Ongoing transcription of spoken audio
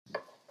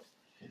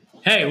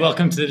Hey,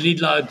 welcome to the Lead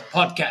Loud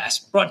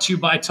podcast, brought to you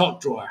by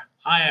TalkDrawer.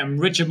 I am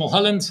Richard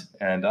Mulholland.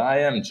 And I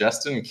am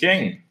Justin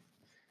King.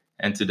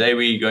 And today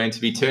we're going to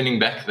be turning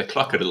back the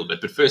clock a little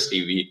bit. But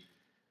firstly,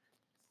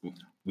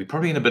 we're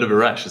probably in a bit of a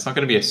rush. It's not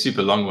going to be a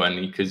super long one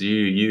because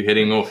you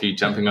heading off, you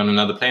jumping on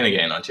another plane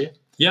again, aren't you?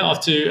 Yeah,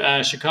 off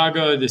to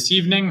Chicago this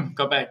evening.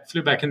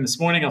 Flew back in this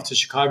morning, off to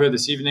Chicago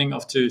this evening,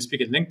 off to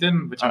speak at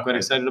LinkedIn, which I'm quite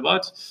excited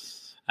about.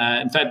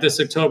 In fact, this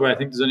October, I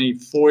think there's only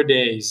 4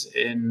 days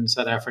in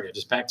South Africa,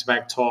 just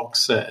back-to-back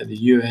talks, the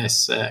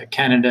US,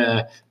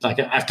 Canada. Like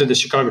after the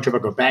Chicago trip, I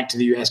go back to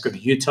the US, go to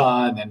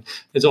Utah, and then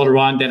it's all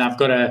around. Then I've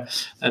got a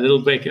little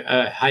big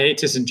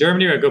hiatus in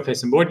Germany where I go play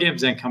some board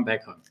games and come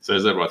back home. So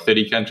is that,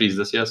 30 countries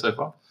this year so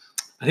far?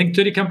 I think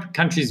 30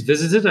 countries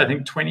visited. I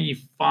think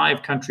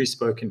 25 countries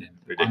spoken in.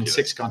 Ridiculous. On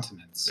 6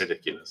 continents.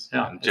 Ridiculous.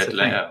 Yeah, and jet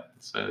lag.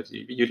 So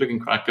you're looking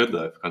quite good,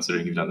 though,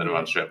 considering you've done that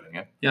amount of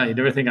traveling. Yeah, you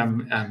never think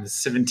I'm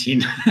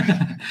 17.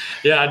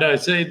 Yeah, no,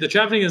 so the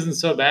traveling isn't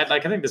so bad.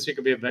 Like, I think this week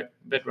will be a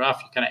bit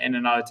rough. You're kind of in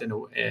and out. And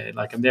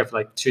like, I'm there for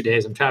like 2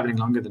 days. I'm traveling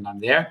longer than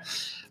I'm there.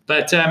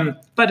 But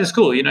it's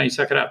cool. You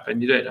suck it up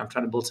and you do it. I'm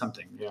trying to build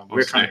something. Yeah,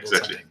 we're trying to build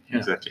something. Yeah.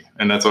 Exactly.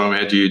 And that's why we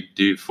had you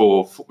do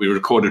we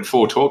recorded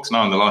 4 talks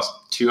now in the last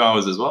 2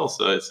 hours as well.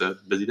 So it's a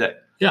busy day.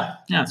 Yeah,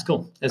 it's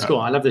cool. It's cool.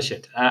 I love this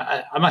shit.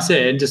 I must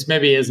say, and just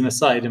maybe as an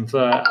aside, and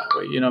for,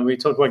 we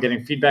talk about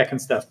getting feedback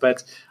and stuff,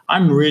 but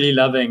I'm really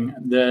loving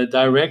the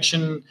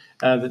direction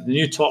that the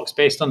new talks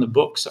based on the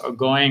books are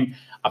going.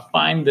 I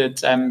find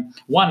that,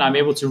 one, I'm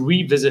able to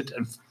revisit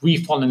and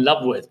re-fall in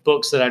love with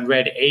books that I'd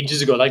read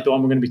ages ago, like the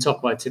one we're going to be talking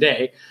about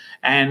today.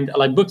 And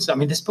like books,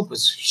 this book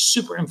was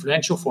super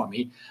influential for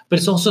me, but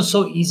it's also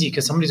so easy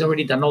because somebody's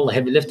already done all the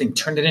heavy lifting,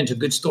 turned it into a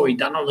good story,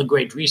 done all the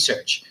great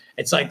research.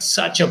 It's like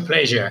such a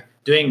pleasure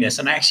doing this.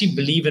 And I actually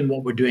believe in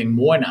what we're doing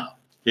more now.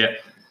 Yeah.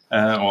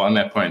 On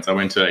that point, I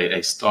went to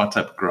a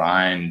startup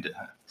grind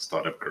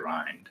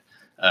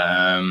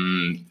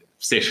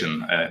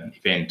session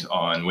event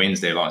on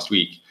Wednesday last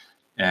week.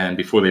 And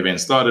before the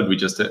event started,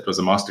 it was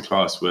a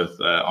masterclass with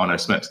Arno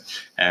Smit.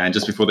 And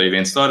just before the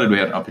event started, we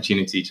had an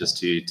opportunity just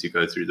to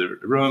go through the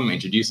room,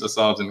 introduce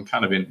ourselves, and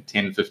kind of in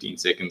 10, 15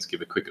 seconds,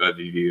 give a quick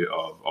overview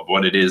of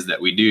what it is that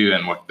we do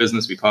and what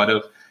business we're part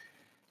of.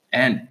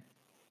 And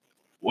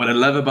what I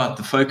love about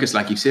the focus,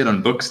 like you said,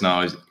 on books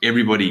now is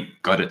everybody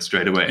got it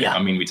straight away. Yeah.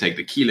 We take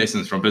the key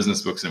lessons from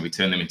business books and we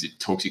turn them into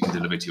talks you can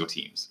deliver to your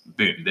teams.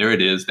 Boom, there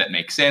it is. That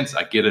makes sense.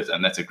 I get it.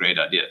 And that's a great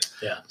idea.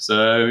 Yeah.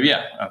 So,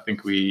 I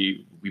think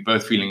we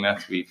both feeling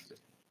that.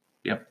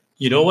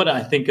 You know what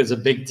I think is a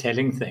big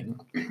telling thing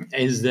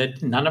is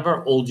that none of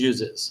our old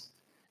users,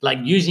 like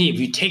usually if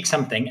you take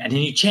something and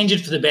then you change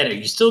it for the better,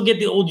 you still get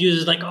the old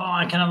users like, oh,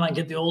 I kind of like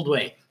it the old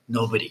way.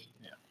 Nobody.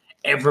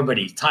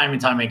 Everybody, time and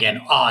time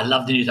again, I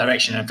love the new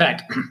direction. In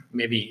fact,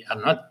 maybe,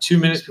 2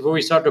 minutes before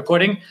we start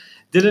recording,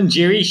 Dylan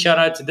Geary, shout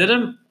out to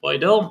Dylan, boy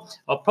Dill,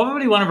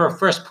 probably one of our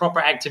first proper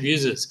active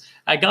users,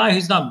 a guy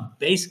who's now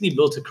basically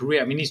built a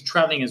career. He's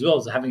traveling as well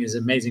as having his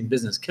amazing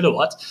business,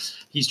 Kilowatt.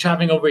 He's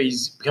traveling over,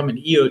 he's become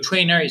an EO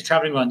trainer, he's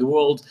traveling around the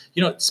world,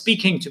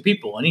 speaking to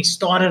people. And he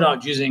started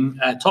out using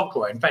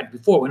TalkDrawer. In fact,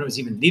 before, when it was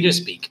even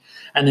LeaderSpeak.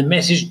 And the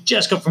message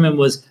just got from him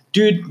was,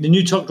 dude, the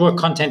new TalkDrawer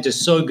content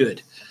is so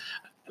good.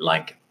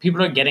 Like,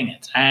 people are getting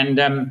it. And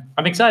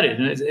I'm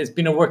excited. And it's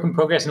been a work in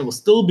progress, and it will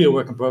still be a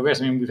work in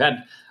progress. We've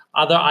had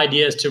other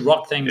ideas to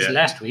rock things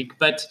last week,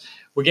 but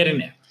we're getting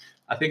there.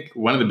 I think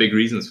one of the big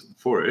reasons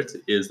for it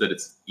is that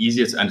it's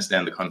easier to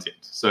understand the content.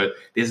 So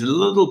there's a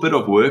little bit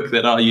of work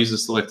that our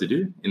users still have to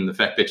do in the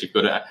fact that you've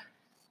got to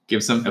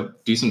do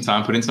some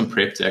time, put in some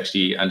prep to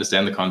actually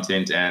understand the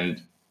content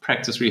and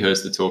practice,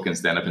 rehearse the talk, and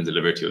stand up and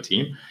deliver it to your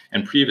team.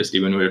 And previously,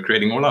 when we were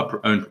creating all our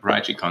own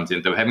proprietary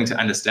content, they were having to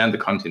understand the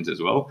content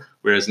as well.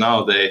 Whereas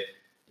now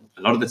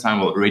a lot of the time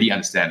will already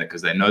understand it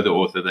because they know the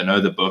author, they know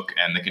the book,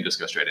 and they can just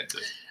go straight into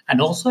it.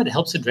 And also it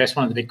helps address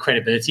one of the big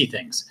credibility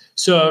things.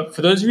 So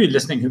for those of you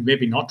listening who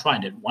maybe not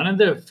tried it, one of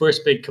the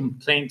first big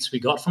complaints we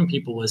got from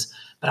people was,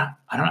 but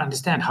I don't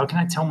understand. How can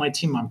I tell my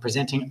team I'm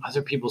presenting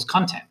other people's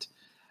content?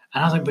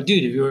 And I was like, but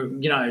dude,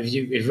 if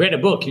you've read a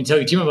book, you tell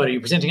your team about it,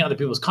 you're presenting other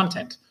people's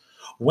content.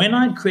 When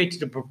I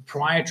created a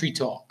proprietary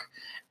talk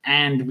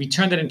and we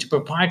turned it into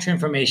proprietary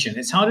information,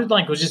 it sounded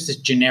like it was just this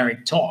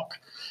generic talk.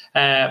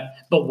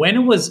 But when it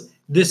was,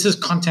 this is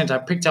content I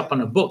picked up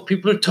on a book,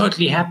 people are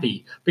totally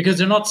happy because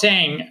they're not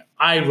saying,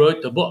 I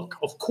wrote the book.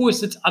 Of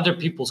course, it's other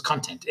people's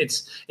content.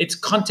 It's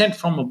content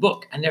from a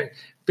book, and they're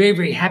very,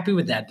 very happy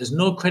with that. There's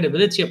no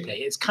credibility at play.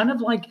 It's kind of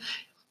like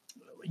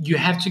you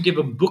have to give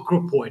a book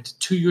report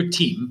to your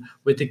team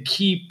with the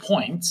key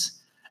points.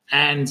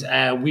 And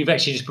we've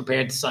actually just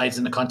prepared the slides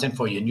and the content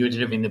for you, and you're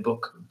delivering the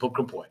book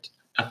report.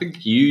 I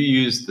think you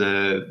use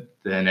the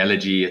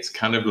analogy. It's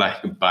kind of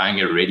like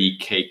buying a ready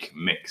cake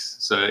mix.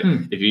 So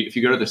if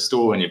you go to the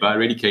store and you buy a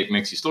ready cake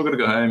mix, you still got to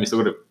go home. You still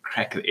got to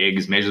crack the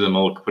eggs, measure the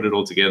milk, put it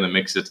all together,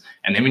 mix it,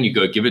 and then when you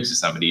go give it to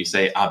somebody, you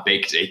say, "I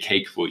baked a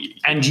cake for you."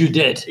 And you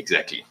did.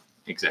 Exactly.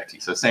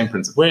 So same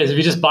principle. Whereas if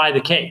you just buy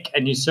the cake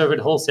and you serve it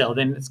wholesale,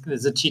 then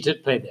there's a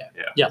cheated play there.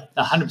 Yeah,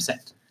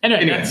 100%.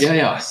 Anyway,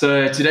 yeah.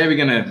 So today we're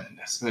going to,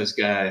 I suppose,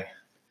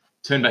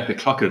 turn back the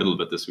clock a little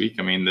bit this week.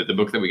 I mean, the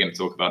book that we're going to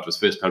talk about was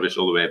first published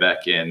all the way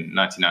back in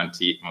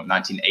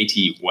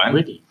 1981.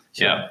 Really?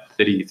 Sure. Yeah,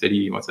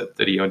 30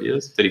 odd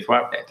years,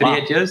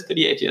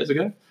 38 years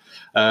ago.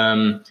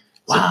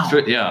 Wow.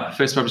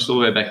 First published all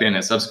the way back then,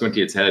 and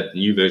subsequently it's had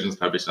new versions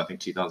published, I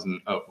think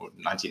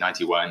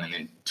 1991 and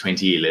then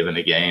 2011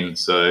 again.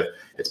 So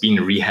it's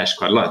been rehashed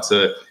quite a lot.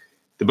 So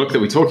the book that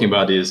we're talking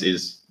about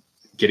is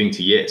Getting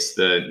to Yes,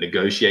 the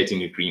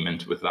negotiating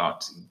agreement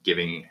without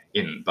giving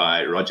in,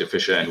 by Roger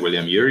Fisher and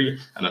William Ury.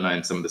 And I know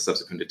in some of the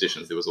subsequent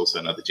editions, there was also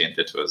another gent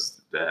that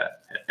was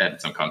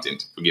added some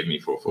content. Forgive me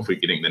for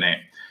forgetting the name.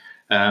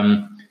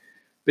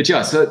 But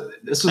yeah, so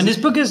this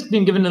book has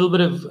been given a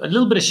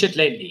little bit of shit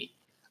lately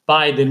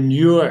by the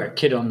newer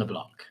kid on the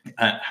block.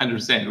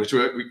 100%, which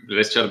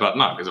let's chat about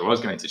now, because I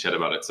was going to chat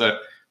about it. So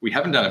we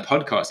haven't done a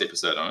podcast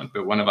episode on it,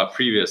 but one of our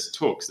previous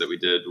talks that we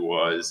did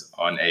was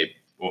on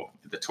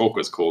the talk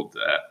was called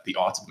The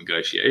Art of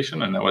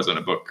Negotiation, and that was on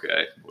a book,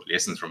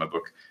 lessons from a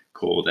book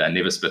called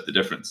Never Split the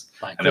Difference.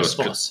 By Chris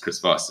Voss. Chris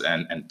Voss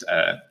and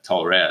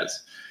Tal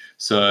Raz.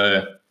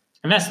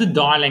 And that's the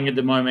darling at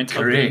the moment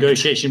of the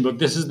negotiation book.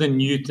 This is the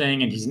new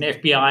thing, and he's an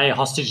FBI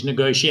hostage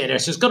negotiator.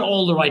 So it's got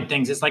all the right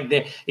things. It's like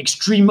the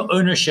extreme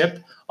ownership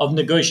of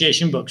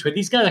negotiation books, where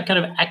these guys are kind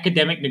of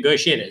academic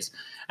negotiators.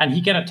 And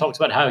he kind of talks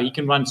about how he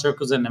can run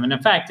circles in them. And in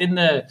fact, in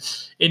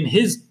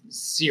his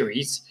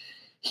series,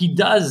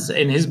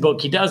 in his book,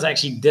 he does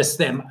actually diss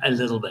them a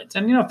little bit.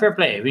 And, fair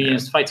play. I mean,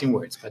 it's fighting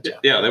words. But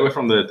yeah, they were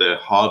from the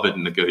Harvard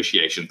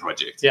Negotiation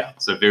Project. Yeah.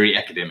 So very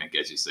academic,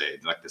 as you say,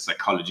 like the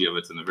psychology of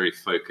it, and they're very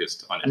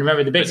focused on it. And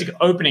remember, the basic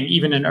opening,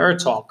 even in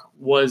Talk,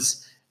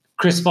 was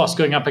Chris Voss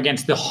going up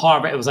against the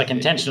Harvard, it was like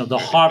intentional, the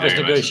Harvard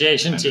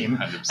negotiation team,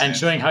 100%. And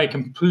showing how he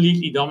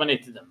completely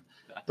dominated them.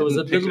 It was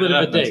a little bit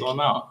of a dig.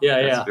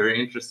 Yeah. That's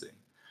very interesting.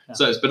 Yeah.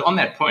 So, but on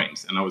that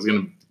point, and I was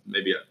going to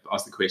maybe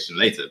ask the question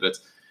later, but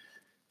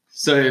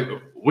so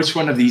which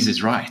one of these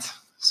is right?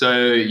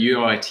 So you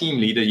are a team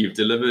leader. You've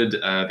delivered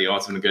the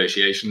art of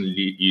negotiation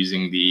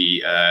using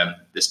the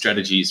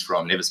strategies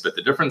from Never Split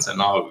the Difference, and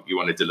now you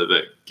want to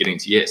deliver Getting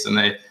to Yes. And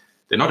they're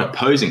not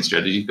opposing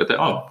strategies, but they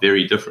are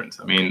very different.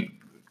 I mean,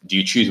 do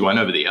you choose one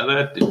over the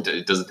other?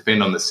 Does it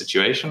depend on the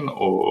situation,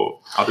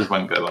 or how does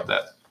one go about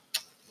that?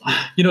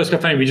 It's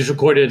quite funny. We just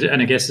recorded,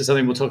 and I guess it's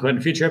something we'll talk about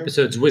in future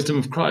episodes, Wisdom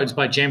of Crowds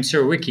by James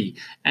Surowiecki.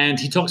 And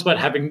he talks about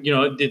having,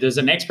 there's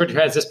an expert who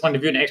has this point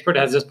of view, an expert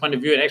has this point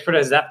of view, an expert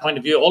has that point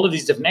of view, all of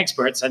these different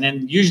experts. And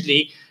then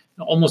usually,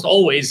 almost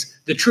always,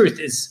 the truth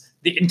is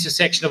the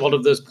intersection of all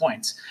of those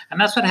points.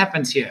 And that's what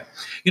happens here.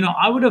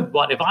 I would have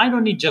bought, if I'd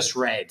only just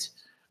read,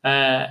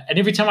 and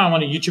every time I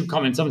want a YouTube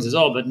comment, someone says,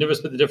 but Never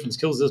Split the Difference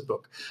kills this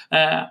book.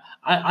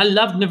 I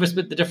loved Never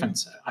Split the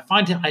Difference.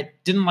 I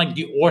didn't like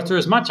the author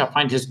as much. I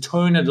find his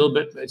tone a little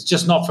bit, it's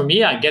just not for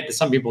me. I get that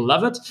some people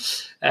love it.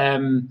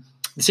 The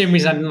same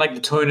reason I didn't like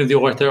the tone of the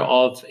author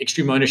of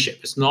Extreme Ownership.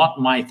 It's not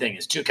my thing.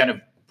 It's too kind of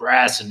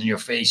brass and in your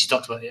face. He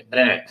talks about it. But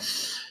anyway,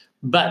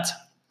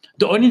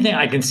 the only thing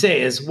I can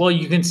say is,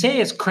 you can say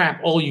it's crap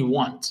all you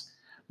want.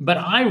 But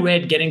I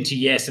read Getting to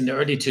Yes in the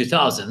early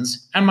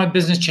 2000s, and my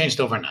business changed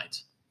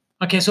overnight.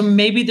 Okay, so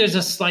maybe there's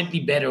a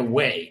slightly better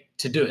way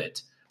to do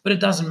it, but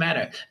it doesn't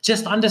matter.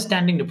 Just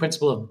understanding the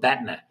principle of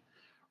BATNA,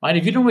 right?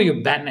 If you know where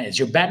your BATNA is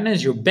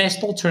your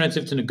best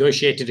alternative to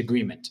negotiated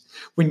agreement.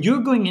 When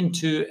you're going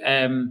into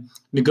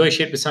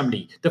negotiate with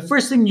somebody, the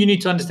first thing you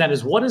need to understand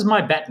is, what is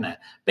my BATNA?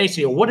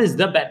 Basically, what is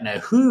the BATNA?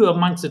 Who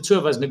amongst the two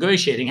of us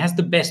negotiating has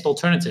the best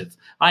alternative?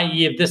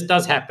 I.e., if this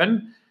does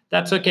happen,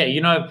 that's okay.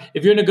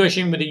 If you're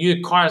negotiating with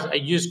a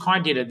used car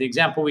dealer, the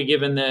example we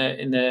give in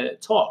the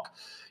talk,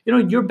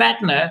 your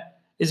BATNA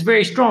is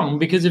very strong,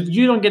 because if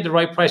you don't get the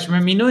right price from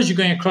him, he knows you're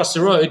going across the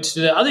road to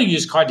the other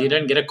used car dealer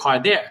and get a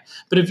car there.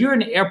 But if you're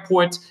in an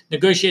airport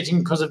negotiating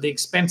because of the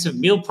expensive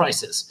meal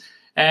prices,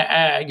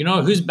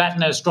 whose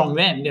BATNA is strong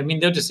then? I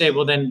mean, they'll just say,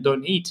 well, then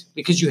don't eat,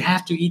 because you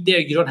have to eat there.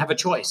 You don't have a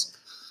choice.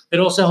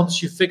 It also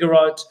helps you figure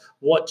out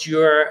what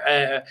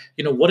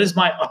what is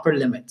my upper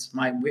limit?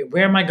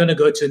 Where am I going to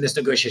go to in this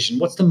negotiation?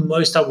 What's the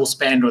most I will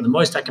spend, or the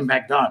most I can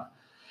back down?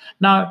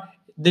 Now,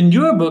 the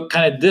newer book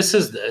kind of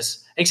disses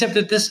this, except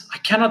that I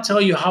cannot tell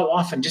you how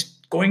often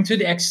just going through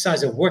the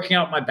exercise of working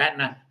out my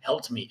BATNA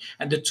helped me.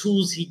 And the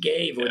tools he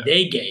gave or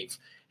they gave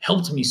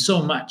helped me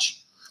so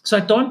much. So I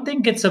don't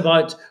think it's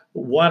about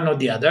one or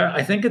the other.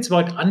 I think it's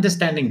about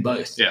understanding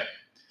both. Yeah.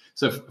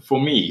 So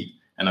for me,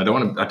 and I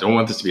don't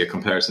want this to be a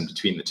comparison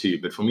between the two,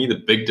 but for me, the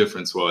big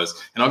difference was,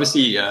 and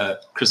obviously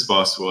Chris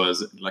Voss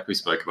was, like we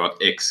spoke about,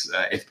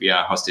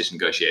 ex-FBI hostage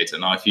negotiator.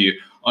 Now, if you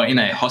are in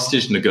a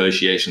hostage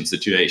negotiation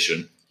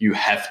situation, you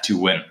have to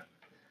win.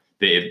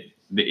 There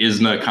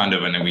is no kind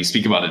of, and we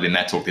speak about it in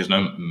that talk, there's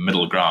no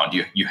middle ground.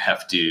 You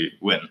have to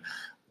win.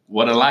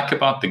 What I like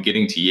about the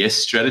Getting to Yes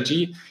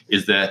strategy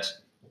is that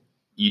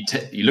you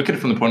look at it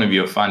from the point of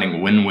view of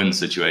finding win-win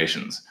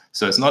situations.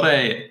 So it's not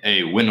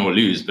a win or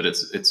lose, but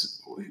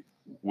it's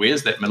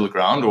where's that middle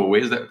ground, or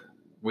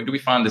where do we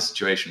find the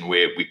situation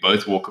where we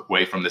both walk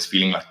away from this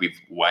feeling like we've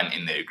won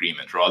in the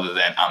agreement, rather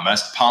than I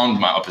must pound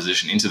my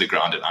opposition into the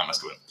ground and I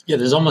must win? Yeah,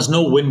 there's almost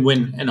no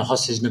win-win in a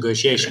hostage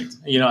negotiation,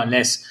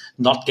 unless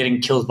not getting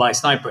killed by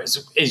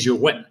snipers is your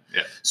win.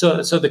 Yeah.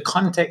 So the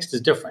context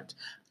is different.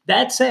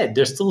 That said,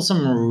 there's still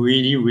some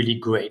really, really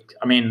great.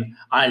 I mean,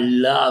 I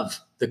love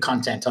the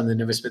content on the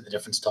Never Split the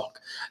Difference talk.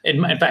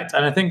 In fact,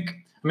 and I think,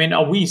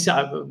 we're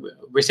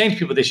saying to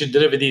people they should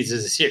deliver these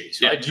as a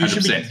series, right? You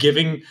should be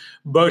giving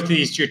both of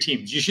these to your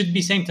teams. You should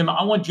be saying to them,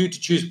 I want you to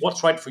choose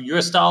what's right for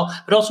your style,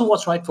 but also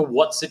what's right for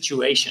what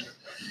situation.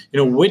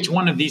 Which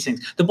one of these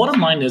things. The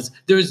bottom line is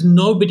there is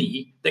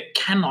nobody that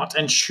cannot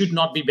and should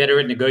not be better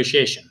at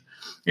negotiation.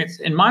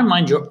 In my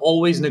mind, you're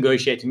always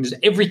negotiating.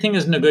 Everything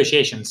is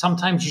negotiation.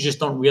 Sometimes you just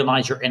don't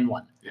realize you're in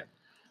one. Yeah.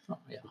 Oh,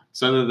 yeah.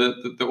 So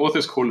the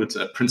authors call it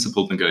a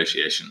principled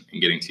negotiation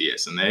in getting to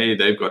yes. And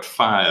they've got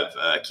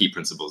 5 key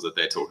principles that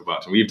they talk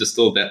about. And we've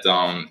distilled that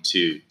down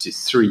to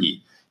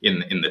 3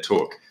 in the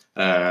talk.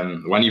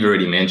 One you've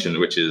already mentioned,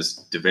 which is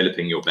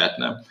developing your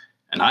BATNA.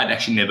 And I'd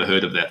actually never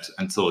heard of that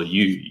until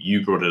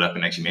you brought it up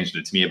and actually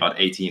mentioned it to me about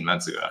 18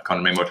 months ago. I can't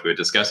remember what we were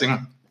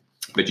discussing,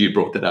 but you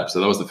brought that up. So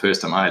that was the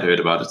first time I had heard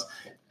about it.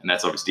 And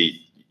that's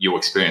obviously your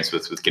experience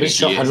with getting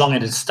to yes. How long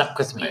it has stuck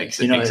with me.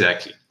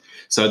 Exactly.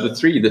 So the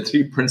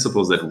three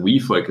principles that we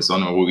focus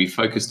on, or we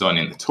focused on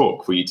in the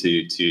talk for you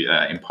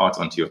to impart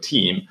onto your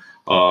team,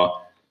 are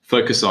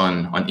focus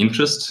on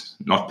interest,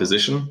 not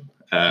position.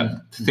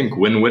 Think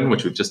win-win,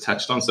 which we've just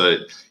touched on. So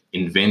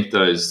invent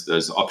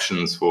those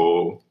options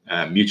for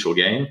mutual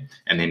gain.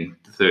 And then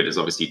the third is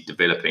obviously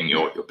developing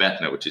your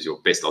BATNA, which is your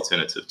best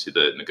alternative to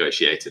the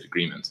negotiated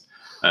agreement.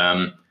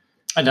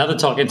 Another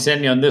talk,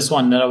 incidentally, on this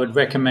one that I would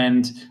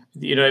recommend,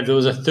 if there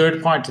was a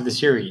third part to the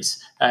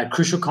series,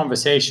 Crucial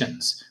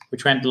Conversations,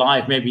 which went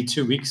live maybe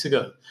 2 weeks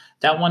ago.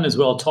 That one as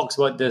well talks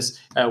about this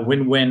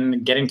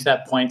win-win, getting to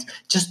that point,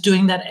 just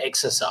doing that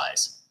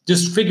exercise,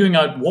 just figuring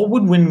out what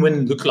would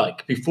win-win look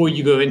like before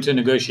you go into a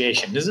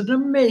negotiation. This is an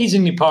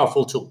amazingly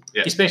powerful tool,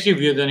 especially if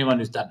you're the only one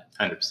who's done it.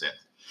 100%.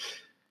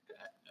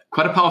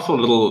 Quite a powerful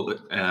little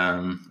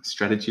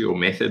strategy or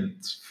method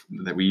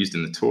that we used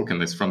in the talk,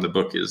 and that's from the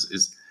book,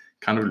 is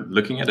kind of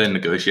looking at a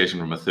negotiation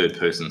from a third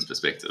person's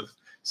perspective.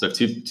 So if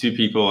two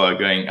people are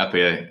going up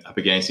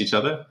against each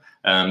other,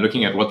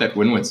 looking at what that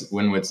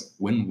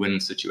win-win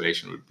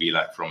situation would be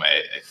like from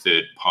a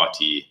third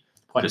party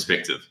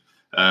perspective.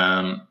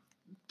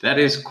 That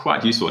is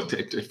quite useful.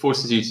 It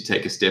forces you to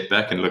take a step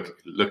back and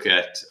look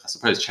at, I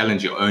suppose,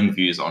 challenge your own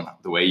views on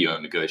the way you're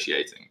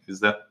negotiating.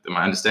 Am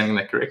I understanding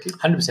that correctly?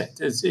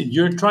 100%.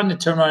 You're trying to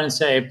turn around and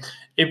say,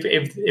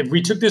 if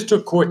we took this to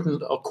a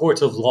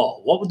court of law,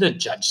 what would the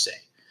judge say?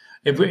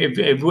 If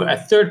a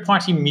third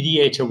party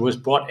mediator was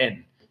brought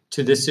in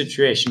to this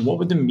situation, what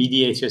would the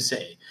mediator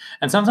say?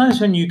 And sometimes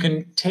when you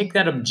can take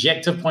that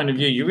objective point of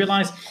view, you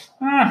realize,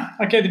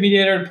 okay, the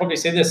mediator would probably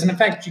say this. And in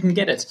fact, you can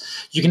get it.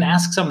 You can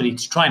ask somebody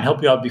to try and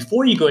help you out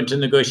before you go into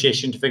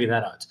negotiation to figure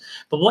that out.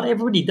 But what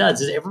everybody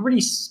does is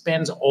everybody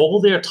spends all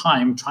their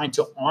time trying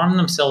to arm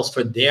themselves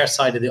for their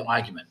side of the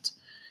argument.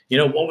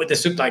 What would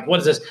this look like? What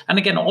is this? And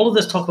again, all of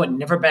this talk about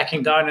never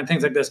backing down and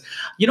things like this.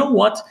 You know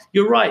what?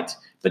 You're right.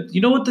 But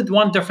you know what the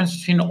one difference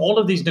between all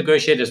of these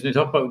negotiators, when we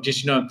talk about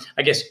just,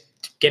 I guess,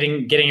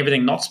 getting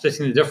everything, not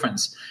splitting the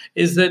difference,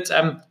 is that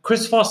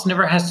Chris Voss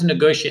never has to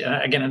negotiate.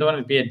 Again, I don't want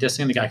to be a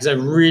dissing the guy because I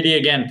really,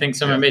 again, think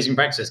some amazing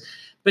practices.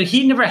 But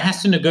he never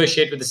has to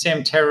negotiate with the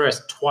same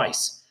terrorist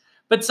twice.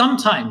 But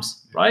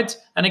sometimes, right?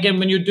 And again,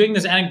 when you're doing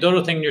this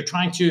anecdotal thing, you're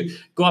trying to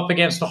go up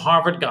against the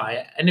Harvard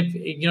guy. And if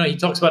he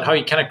talks about how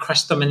he kind of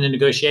crushed them in the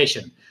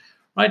negotiation,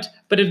 right?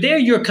 But if they're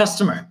your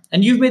customer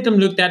and you've made them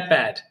look that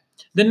bad,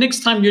 the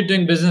next time you're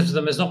doing business with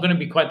them, it's not going to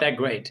be quite that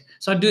great.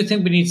 So I do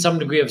think we need some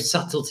degree of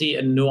subtlety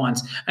and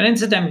nuance. And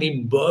incidentally,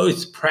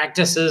 both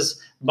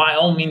practices, by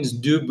all means,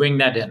 do bring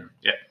that in.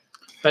 Yeah.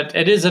 But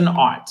it is an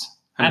art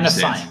and 100%. a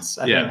science,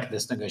 I think,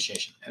 this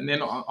negotiation. And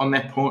then on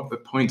that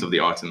point of the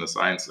art and the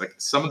science, like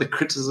some of the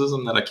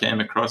criticism that I came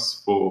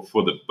across for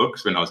the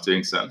books when I was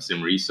doing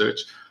some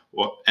research,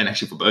 and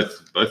actually for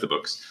both the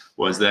books,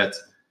 was that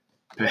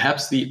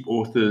perhaps the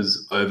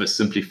authors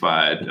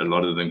oversimplified a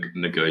lot of the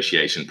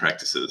negotiation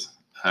practices.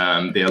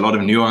 There are a lot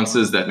of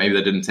nuances that maybe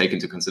they didn't take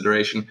into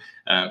consideration.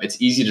 It's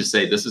easy to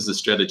say this is the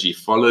strategy,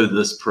 follow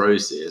this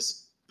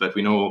process, but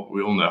we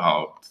all know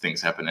how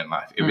things happen in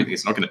life. Everything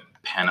is not going to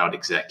pan out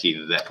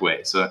exactly that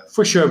way. So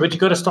for sure, but you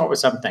got to start with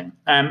something.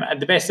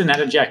 And the best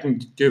analogy I can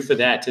do for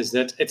that is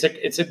that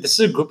this is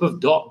a group of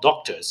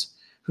doctors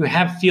who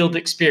have field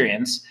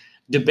experience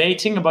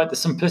debating about the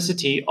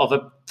simplicity of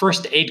a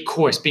first aid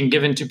course being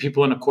given to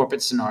people in a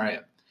corporate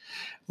scenario.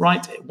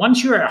 Right?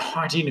 Once you're a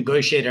hearty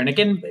negotiator, and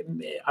again,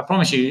 I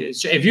promise you,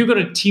 if you've got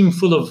a team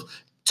full of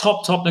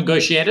top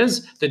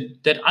negotiators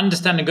that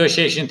understand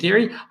negotiation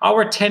theory,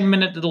 our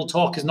 10-minute little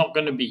talk is not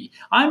going to be.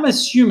 I'm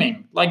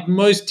assuming, like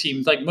most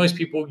teams, like most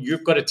people,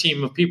 you've got a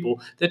team of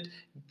people that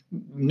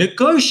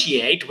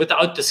negotiate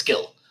without the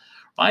skill,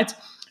 right?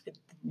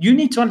 You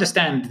need to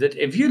understand that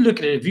if you look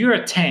at it, if you're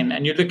a 10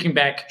 and you're looking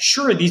back,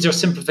 sure, these are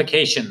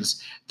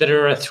simplifications that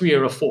are a 3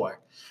 or a 4.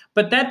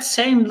 But that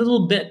same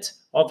little bit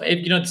of,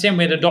 the same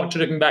way the doctor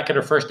looking back at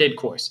her first aid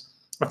course.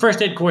 A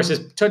first aid course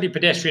is totally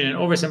pedestrian and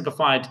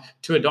oversimplified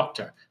to a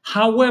doctor.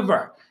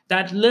 However,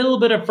 that little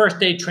bit of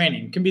first aid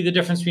training can be the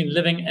difference between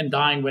living and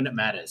dying when it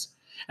matters.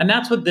 And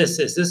that's what this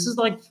is. This is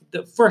like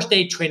the first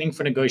aid training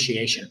for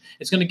negotiation.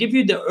 It's going to give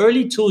you the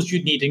early tools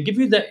you need and give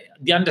you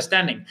the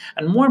understanding.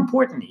 And more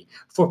importantly,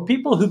 for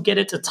people who get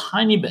it a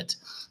tiny bit,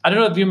 I don't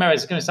know if you remember,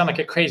 it's going to sound like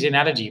a crazy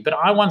analogy, but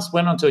I once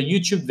went onto a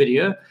YouTube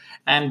video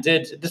and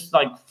did this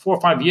like 4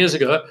 or 5 years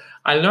ago.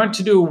 I learned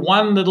to do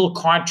one little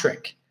card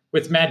trick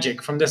with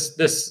magic from this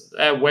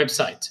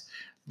website.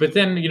 But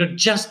then,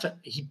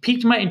 he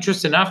piqued my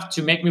interest enough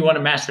to make me want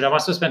to master it. I've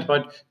also spent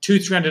about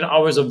 200-300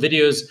 hours of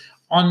videos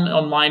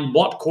online,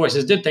 bought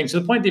courses, did things, to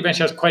the point that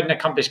eventually I was quite an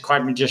accomplished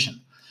card magician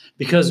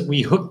because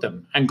we hooked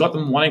them and got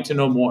them wanting to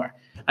know more.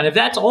 And if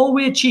that's all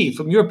we achieve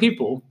from your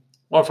people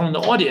or from the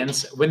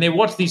audience, when they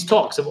watch these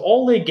talks, if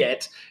all they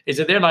get is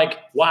that they're like,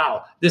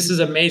 wow, this is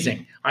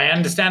amazing. I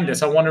understand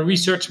this. I want to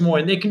research more.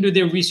 And they can do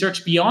their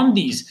research beyond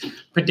these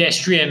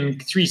pedestrian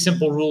 3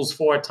 simple rules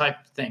 4 type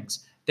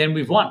things, then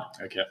we've won.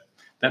 Okay.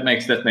 That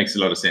makes a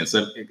lot of sense.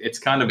 So it's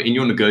kind of in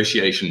your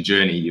negotiation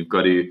journey, you've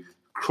got to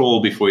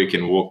crawl before you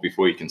can walk,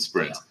 before you can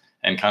sprint,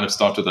 and kind of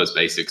start with those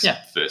basics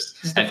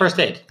first. This is the first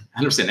aid.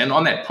 100%. And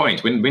on that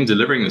point, when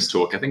delivering this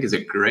talk, I think it's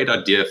a great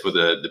idea for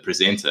the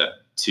presenter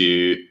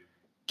to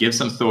give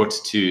some thought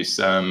to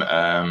some,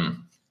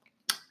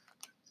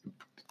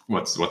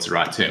 what's the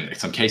right term?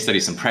 Some case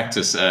studies, some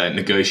practice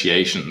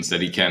negotiations that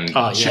he can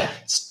share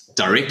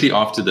directly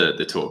after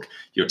the talk.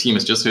 Your team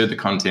has just heard the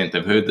content,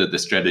 they've heard the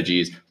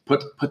strategies,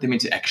 put them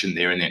into action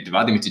there and then.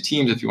 Divide them into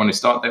teams if you want to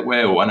start that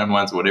way, or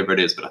one-on-ones or whatever it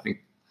is. But I think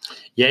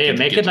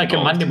make it like involved. A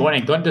Monday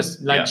morning. Don't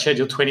just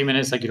schedule 20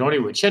 minutes like you normally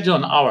would. Schedule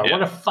an hour.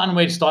 What a fun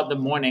way to start the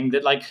morning.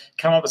 That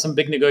come up with some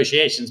big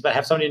negotiations, but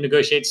have somebody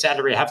negotiate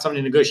salary, have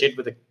somebody negotiate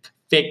with a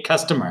fake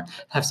customer,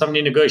 have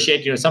somebody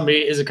negotiate, somebody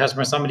is a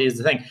customer, somebody is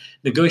the thing.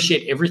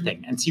 Negotiate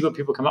everything and see what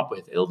people come up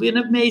with. It'll be an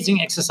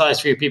amazing exercise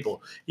for your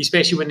people,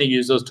 especially when they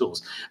use those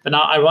tools. But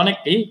now,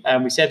 ironically,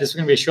 we said this was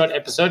going to be a short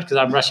episode because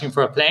I'm rushing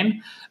for a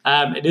plane.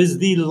 It is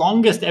the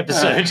longest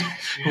episode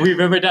we've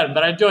ever done,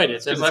 but I enjoyed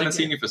it. Because I haven't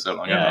seen you for so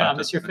long. I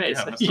miss your face.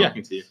 I miss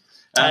talking to you.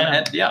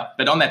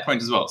 But on that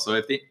point as well, so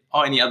if there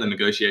are any other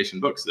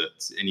negotiation books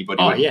that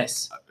anybody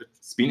yes.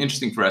 It's been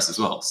interesting for us as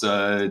well.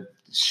 So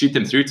shoot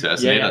them through to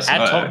us and let us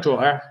know. Talk to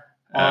her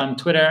on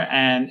Twitter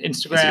and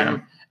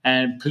Instagram.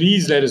 And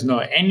please let us know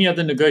any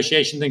other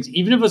negotiation things,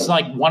 even if it's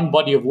like one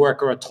body of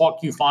work or a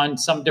talk you find,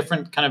 some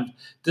different kind of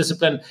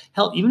discipline.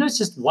 Hell, even if it's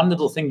just one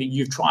little thing that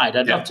you've tried,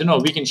 I'd love to know.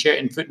 We can share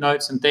in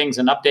footnotes and things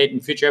and update in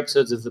future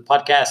episodes of the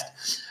podcast.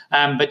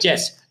 But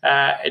yes,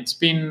 it's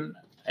been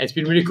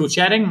really cool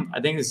chatting.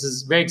 I think this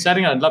is very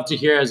exciting. I'd love to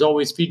hear, as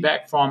always,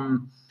 feedback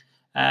from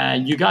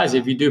you guys.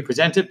 If you do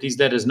present it, please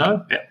let us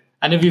know. Yeah.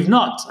 And if you've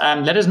not,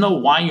 let us know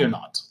why you're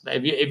not.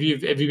 If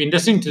you've been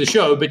listening to the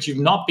show, but you've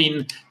not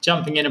been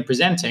jumping in and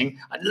presenting,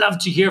 I'd love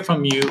to hear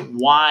from you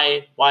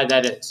why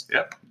that is.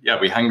 Yeah,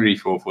 we're hungry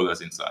for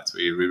those insights.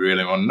 We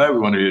really want to know. We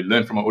want to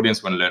learn from our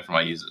audience. We want to learn from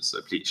our users. So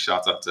please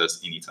shout out to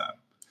us anytime.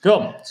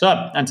 Cool.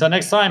 So until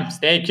next time,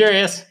 stay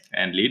curious.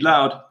 And lead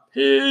loud.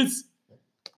 Peace.